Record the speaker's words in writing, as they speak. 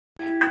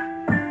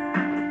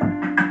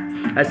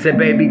I said,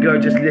 baby girl,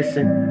 just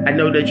listen. I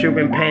know that you're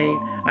in pain.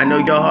 I know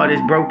your heart is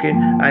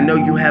broken. I know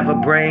you have a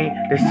brain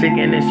that's sick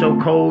and it's so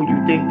cold.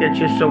 You think that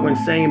you're so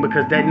insane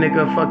because that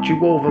nigga fucked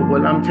you over.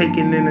 Well, I'm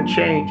taking in a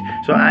change.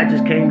 So I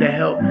just came to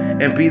help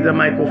and be the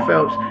Michael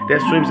Phelps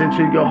that swims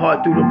into your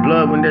heart through the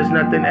blood when there's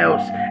nothing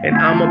else. And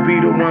I'ma be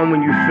the one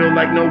when you feel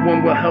like no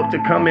one will help to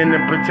come in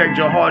and protect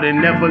your heart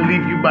and never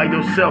leave you by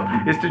yourself.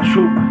 It's the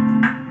truth.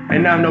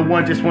 And I'm the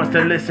one just wants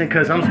to listen,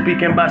 cause I'm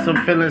speaking about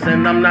some feelings.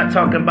 And I'm not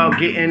talking about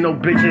getting no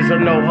bitches or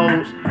no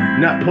hoes,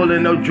 not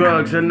pulling no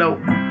drugs or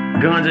no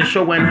guns, and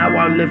showing how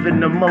I'm living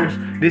the most.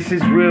 This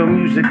is real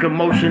music,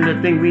 emotion, the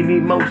thing we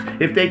need most.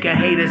 If they can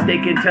hate us, they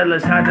can tell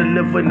us how to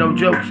live with no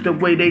jokes. The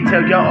way they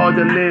tell y'all all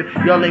to live,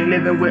 y'all ain't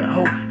living with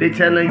hope. They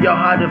telling y'all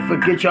how to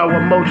forget y'all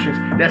emotions.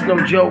 That's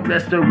no joke,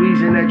 that's the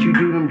reason that you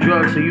do them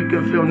drugs, so you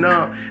can feel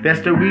numb.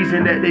 That's the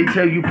reason that they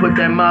tell you put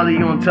that Molly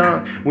on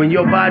tongue. When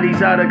your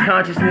body's out of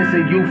consciousness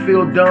and you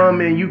feel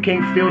dumb and you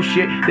can't feel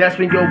shit, that's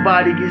when your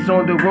body gets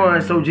on the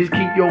run. So just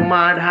keep your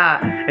mind high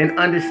and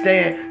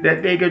understand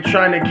that they are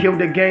trying to kill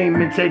the game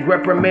and take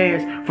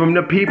reprimands from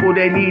the people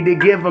they need to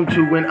give them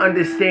to, and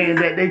understand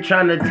that they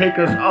trying to take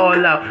us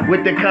all out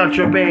with the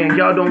contraband.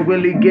 Y'all don't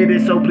really get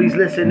it, so please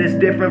listen. It's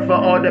different for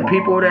all the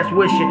people that's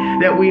wishing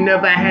that we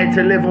never had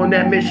to live on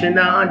that mission.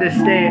 I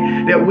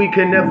understand that we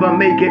can never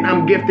make it.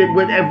 I'm gifted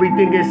with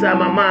everything inside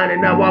my mind,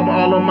 and now I'm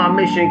all on my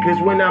mission,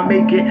 cause when I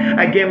make it,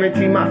 I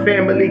guarantee my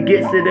family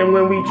gets it. And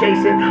when we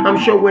chase it, I'm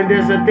sure when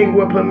there's a thing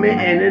we're permitting,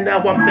 and now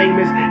I'm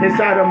famous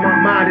inside of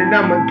my mind, and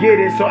I'ma get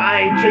it. So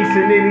I ain't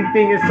chasing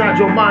anything inside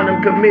your mind.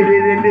 I'm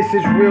committed, and this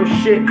is real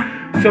shit.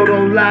 So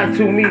don't lie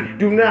to me.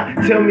 Do not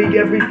tell me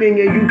everything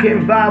and you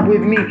can vibe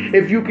with me.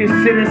 If you can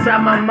sit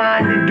inside my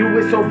mind and do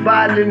it so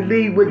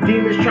violently, with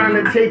demons trying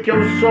to take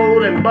your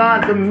soul and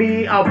bother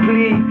me, I'll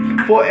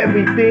plead for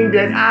everything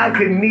that I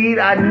could need.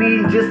 I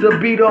need just to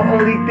be the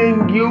only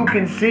thing you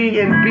can see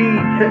and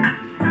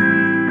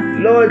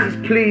be. Lord,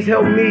 just please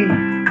help me.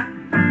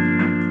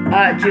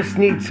 I just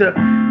need to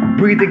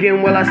breathe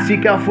again while I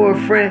seek out for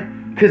a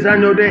friend, cause I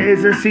know there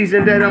is a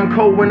season that I'm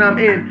cold when I'm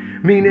in.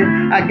 Meaning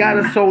I got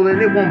a soul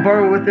and it won't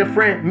burn with a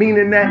friend.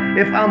 Meaning that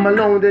if I'm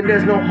alone, then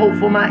there's no hope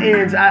for my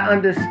ends. I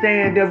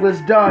understand there was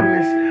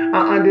darkness.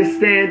 I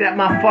understand that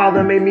my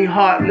father made me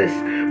heartless.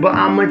 But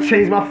I'ma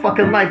change my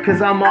fucking life,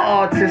 cause I'm an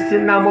artist.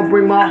 And I'ma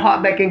bring my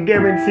heart back and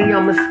guarantee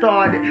I'ma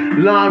start it.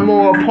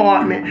 Lawnmower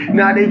apartment.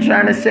 Now they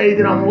trying to say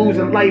that I'm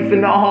losing life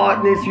in the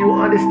hardness. You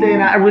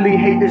understand I really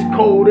hate this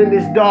cold and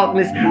this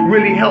darkness.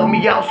 Really help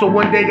me out so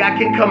one day I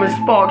can come and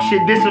spark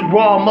shit. This is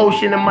raw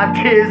emotion and my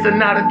tears are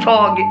not a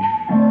target.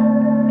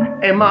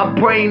 And my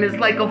brain is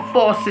like a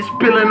faucet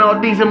spilling all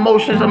these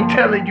emotions. I'm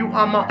telling you,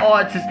 I'm an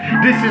artist.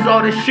 This is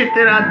all the shit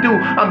that I do.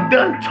 I'm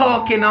done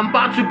talking. I'm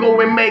about to go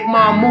and make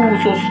my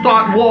move, so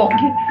start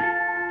walking.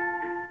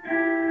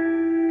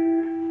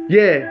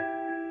 Yeah.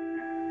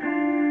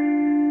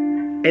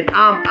 And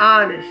I'm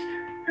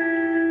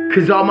honest,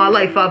 cause all my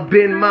life I've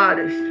been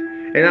modest.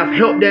 And I've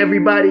helped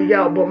everybody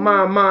out, but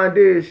my mind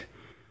is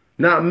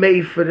not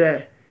made for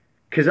that.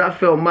 Cause I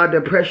felt my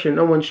depression.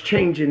 No one's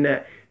changing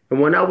that. And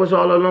when I was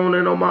all alone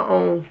and on my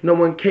own, no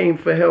one came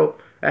for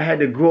help. I had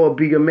to grow up,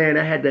 be a man.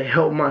 I had to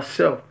help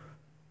myself.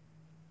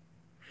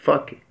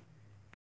 Fuck it.